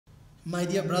My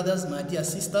dear brothers, my dear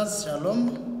sisters,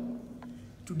 Shalom.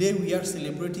 Today we are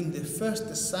celebrating the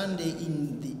first Sunday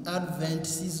in the Advent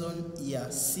season, year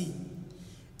C.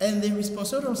 And the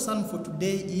responsorial psalm for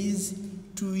today is,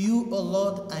 "To you, O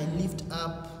Lord, I lift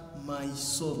up my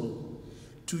soul."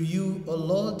 To you, O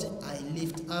Lord, I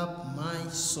lift up my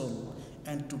soul.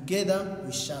 And together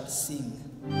we shall sing.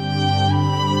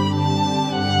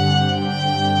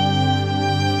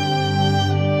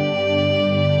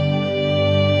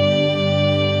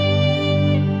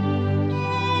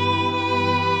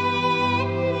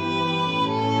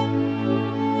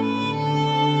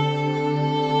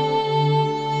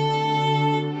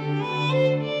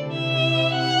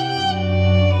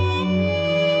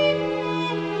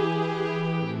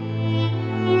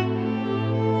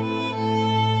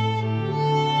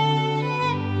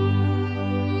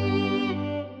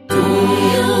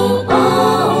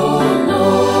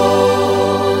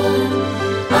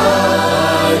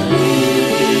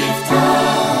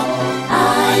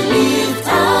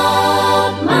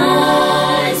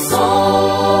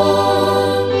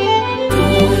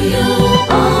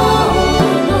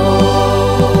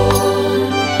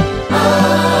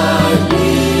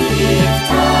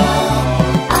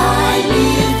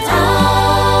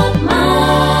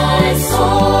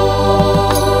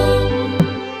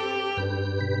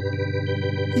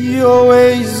 Your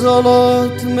ways, O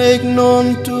Lord, make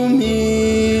known to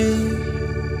me.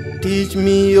 Teach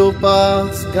me your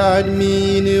paths, guide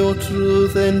me in your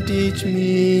truth, and teach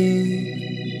me.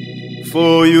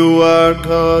 For you are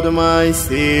God, my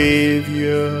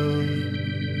Savior,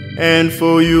 and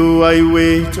for you I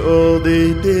wait all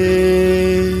the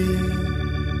day.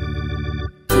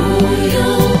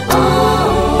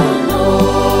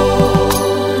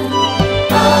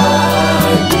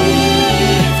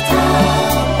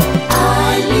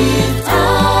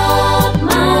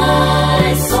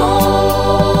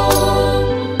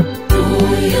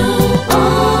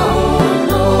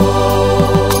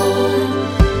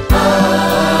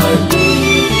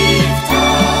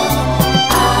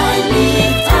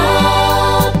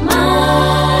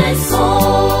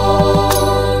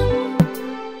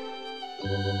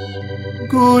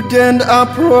 Good and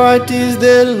upright is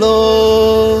the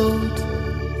Lord,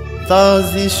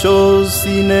 thus He shows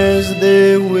sinners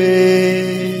the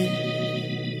way.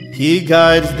 He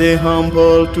guides the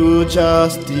humble to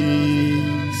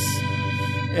justice,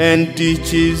 and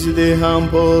teaches the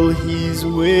humble His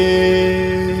way.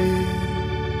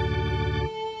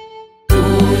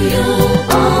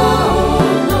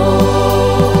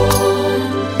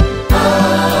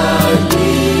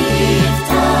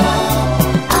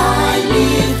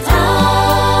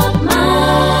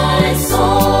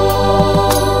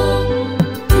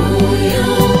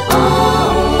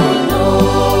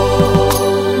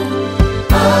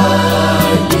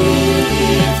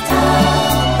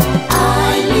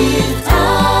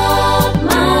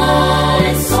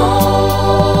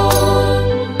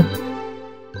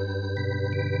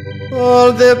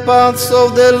 All the paths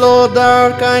of the Lord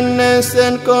are kindness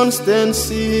and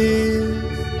constancy,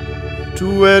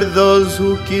 toward those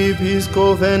who keep His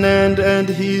covenant and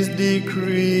His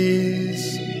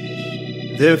decrees.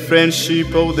 The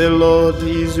friendship of the Lord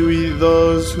is with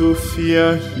those who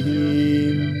fear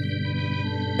Him,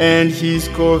 and His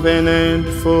covenant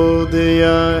for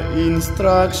their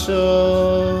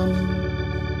instruction.